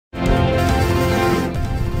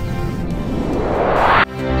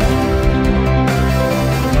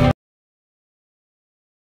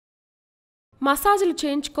మసాజులు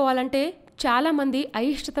చేయించుకోవాలంటే చాలామంది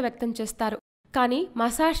అయిష్టత వ్యక్తం చేస్తారు. కానీ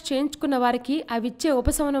మసాజ్ చేయించుకున్న వారికి అవిచ్చే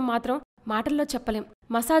ఉపశమనం మాత్రం మాటల్లో చెప్పలేం.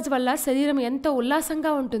 మసాజ్ వల్ల శరీరం ఎంతో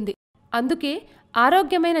ఉల్లాసంగా ఉంటుంది. అందుకే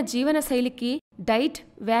ఆరోగ్యమైన జీవన శైలికి డైట్,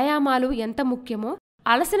 వ్యాయామాలు ఎంత ముఖ్యమో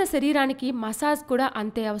అలసిన శరీరానికి మసాజ్ కూడా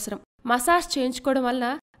అంతే అవసరం. మసాజ్ చేయించుకోవడం వల్ల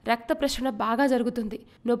రక్త ప్రసరణ బాగా జరుగుతుంది,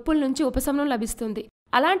 నొప్పుల నుంచి ఉపశమనం లభిస్తుంది.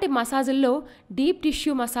 అలాంటి మసాజుల్లో డీప్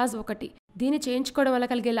టిష్యూ మసాజ్ ఒకటి. దీన్ని చేయించుకోవడం వల్ల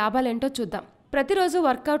కలిగే లాభాలేంటో చూద్దాం. ప్రతిరోజు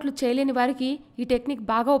వర్కౌట్లు చేయలేని వారికి ఈ టెక్నిక్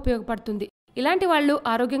బాగా ఉపయోగపడుతుంది. ఇలాంటి వాళ్ళు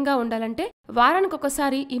ఆరోగ్యంగా ఉండాలంటే వారానికి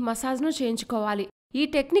ఒకసారి ఈ మసాజ్ను చేయించుకోవాలి. ఈ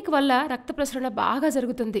టెక్నిక్ వల్ల రక్త ప్రసరణ బాగా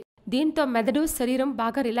జరుగుతుంది. దీంతో మెదడు, శరీరం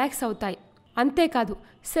బాగా రిలాక్స్ అవుతాయి. అంతేకాదు,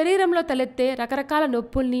 శరీరంలో తలెత్తే రకరకాల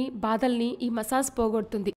నొప్పుల్ని, బాధల్ని ఈ మసాజ్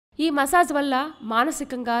పోగొడుతుంది. ఈ మసాజ్ వల్ల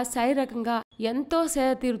మానసికంగా, శారీరకంగా ఎంతో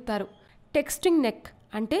సేద తీరుతారు. టెక్స్టింగ్ నెక్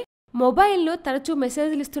అంటే మొబైల్లో తరచూ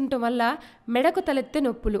మెసేజ్లు ఇస్తుండటం వల్ల మెడకు తలెత్తే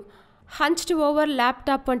నొప్పులు, హంచ్డ్ ఓవర్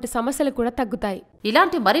ల్యాప్టాప్ వంటి సమస్యలు కూడా తగ్గుతాయి.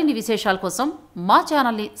 ఇలాంటి మరిన్ని విశేషాల కోసం మా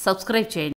ఛానల్ని సబ్స్క్రైబ్ చేయండి.